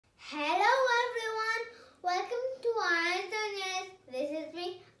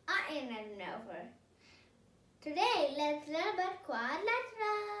Okay, let's learn about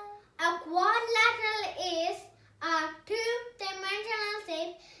quadrilateral. A quadrilateral is a two-dimensional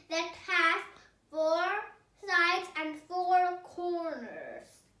shape that has 4 sides and 4 corners.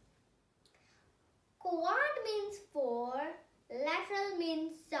 Quad means 4, lateral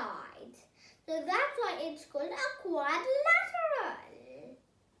means sides. So that's why it's called a quadrilateral.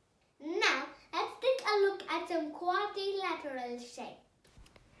 Now, let's take a look at some quadrilateral shape.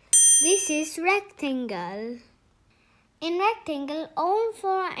 This is rectangle. In rectangle, all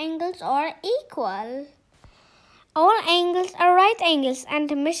 4 angles are equal. All angles are right angles and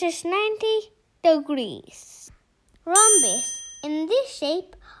measures 90 degrees. Rhombus. In this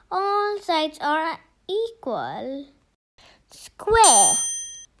shape, all sides are equal. Square.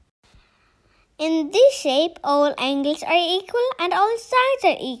 In this shape, all angles are equal and all sides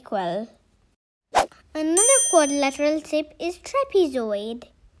are equal. Another quadrilateral shape is trapezoid.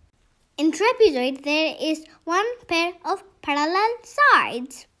 In trapezoid, there is 1 pair of parallel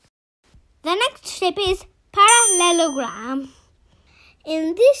sides. The next shape is parallelogram.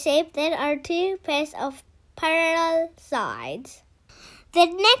 In this shape, there are 2 pairs of parallel sides. The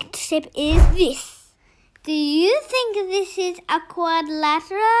next shape is this. Do you think this is a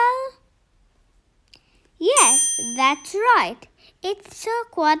quadrilateral? Yes, that's right. It's a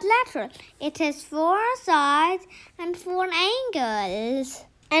quadrilateral. It has 4 sides and 4 angles.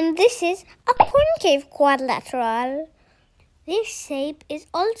 And this is a concave quadrilateral. This shape is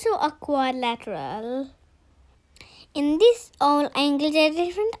also a quadrilateral. In this, all angles are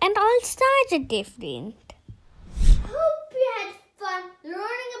different and all sides are different. Hope you had fun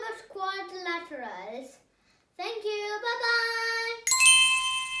learning about quadrilaterals. Thank you. Bye-bye.